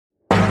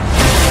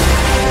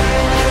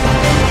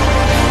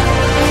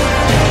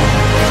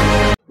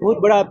बहुत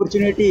बड़ा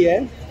अपॉर्चुनिटी है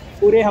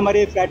पूरे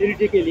हमारे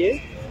फ्रैटर्निटी के लिए।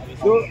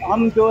 जो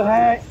हम जो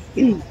हैं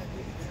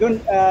जो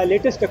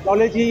लेटेस्ट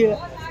टेक्नोलॉजी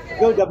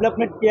जो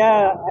डेवलपमेंट किया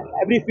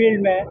एवरी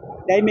फील्ड में,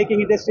 डाई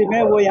मेकिंग इंडस्ट्री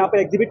में, वो यहाँ पर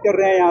एग्जिबिट कर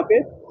रहे हैं यहाँ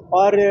पे।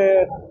 और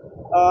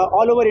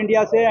ऑल ओवर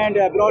इंडिया से एंड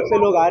अब्रॉड से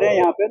लोग आ रहे हैं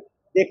यहाँ पर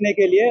देखने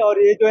के लिए। और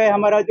ये जो है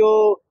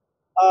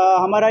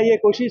हमारा ये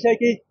कोशिश है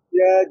कि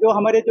जो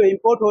हमारे जो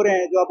इम्पोर्ट हो रहे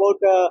हैं, जो अबाउट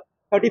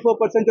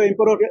 34% जो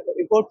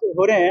इम्पोर्ट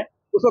हो रहे हैं,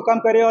 उसको कम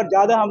करें और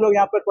ज़्यादा हम लोग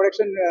यहाँ पर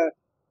प्रोडक्शन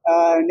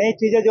नई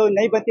चीज़ें जो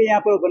नई बनती है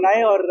यहाँ पर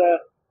बनाए और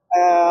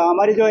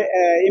हमारी जो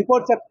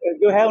इम्पोर्ट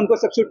जो है उनको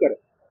सब्स्टिट्यूट करें।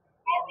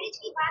 एवरेज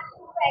की बात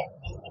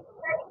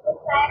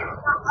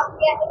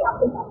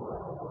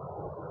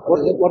what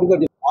is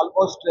the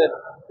almost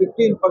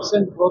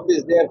 15% growth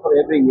is there for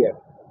every year,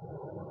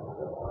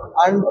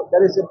 and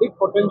there is a big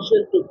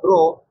potential to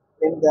grow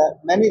in the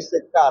many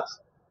sectors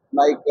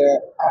like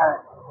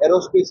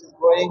aerospace is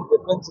growing,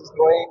 defense is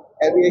growing,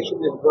 aviation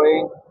is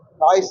growing,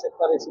 toy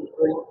sector is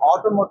growing,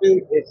 automotive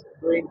is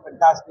doing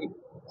fantastic.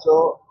 So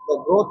the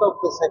growth of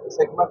the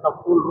segment of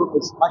tool room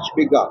is much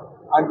bigger,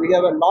 and we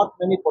have a lot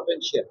many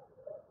potential.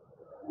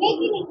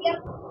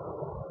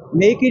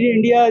 Make in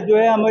India जो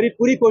है हमारी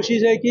पूरी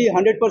कोशिश है कि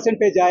 100%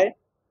 पे जाए,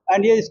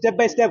 and ये स्टेप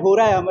बाय स्टेप हो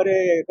रहा है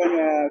हमारे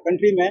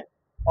कंट्री में।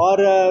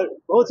 और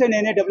बहुत से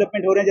नए नए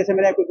डेवलपमेंट हो रहे हैं, जैसे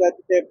मैंने कुछ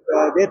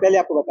देर पहले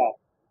आपको बताया।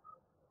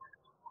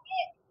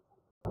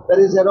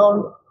 There is around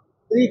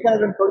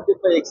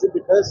 325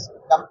 exhibitors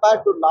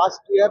compared to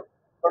last year.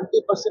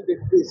 20%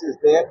 increase is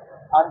there,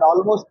 and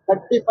almost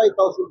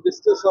 35,000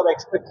 visitors are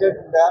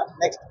expected in the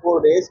next 4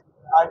 days.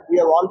 And we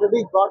have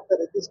already got the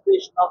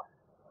registration of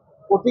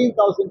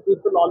 14,000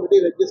 people already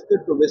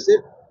registered to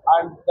visit.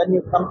 And when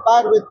you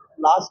compare with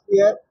last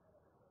year,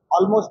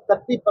 almost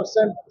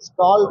 30%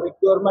 stall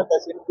requirement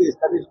has increased.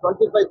 That is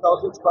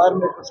 25,000 square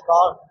meter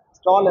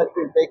stall has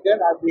been taken,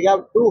 and we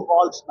have 2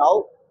 halls now.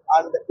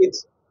 And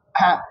it's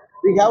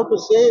we have to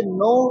say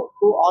no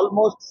to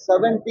almost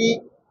 70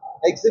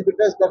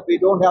 exhibitors that we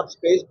don't have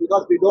space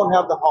because we don't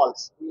have the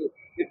halls. We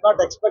did not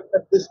expect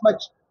that this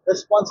much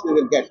response we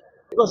will get.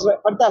 It was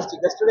fantastic.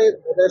 Yesterday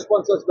the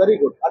response was very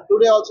good, and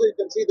today also you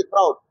can see the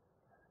crowd.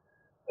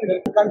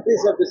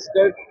 Countries have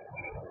visited,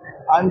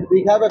 and we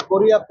have a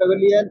Korea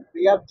pavilion.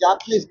 We have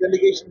Japanese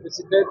delegation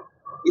visited.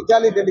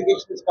 Italy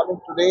delegation is coming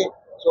today.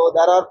 So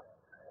there are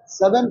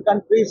 7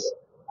 countries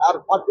are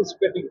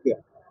participating here.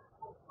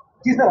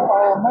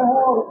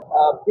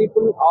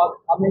 People are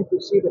coming to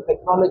see the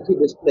technology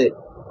display.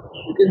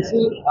 You can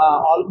see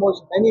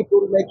almost many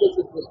tool makers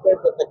have displayed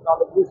the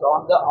technologies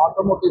on the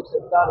automotive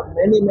sector.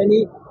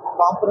 Many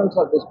components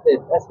are displayed,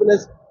 as well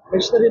as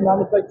machinery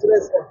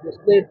manufacturers have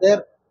displayed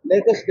their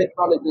latest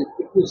technologies.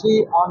 If you see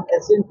on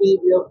SNT,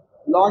 we have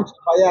launched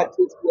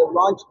 5-axis, we have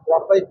launched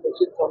graphite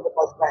machines on the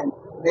first time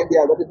in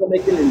India. That is the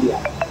Make in India.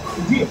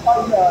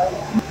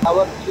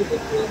 Our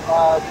GDP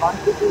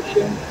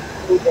contribution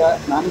to the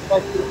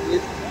manufacturing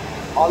is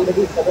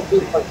already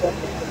 17%,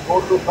 it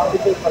will go to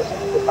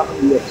 25% in the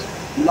coming years.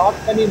 Not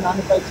many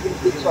manufacturing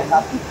things are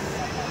happening.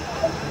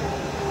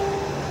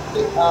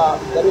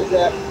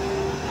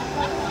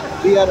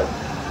 We are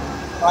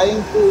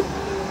trying to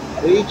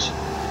reach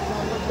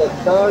the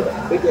 3rd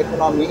big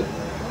economy.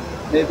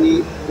 Maybe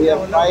we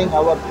are trying,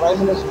 our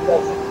Prime Minister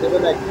has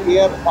given a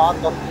clear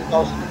path of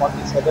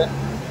 2047,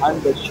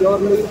 and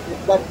surely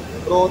with that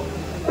growth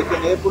we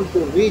can able to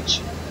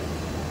reach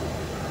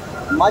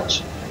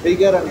much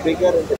bigger and bigger in the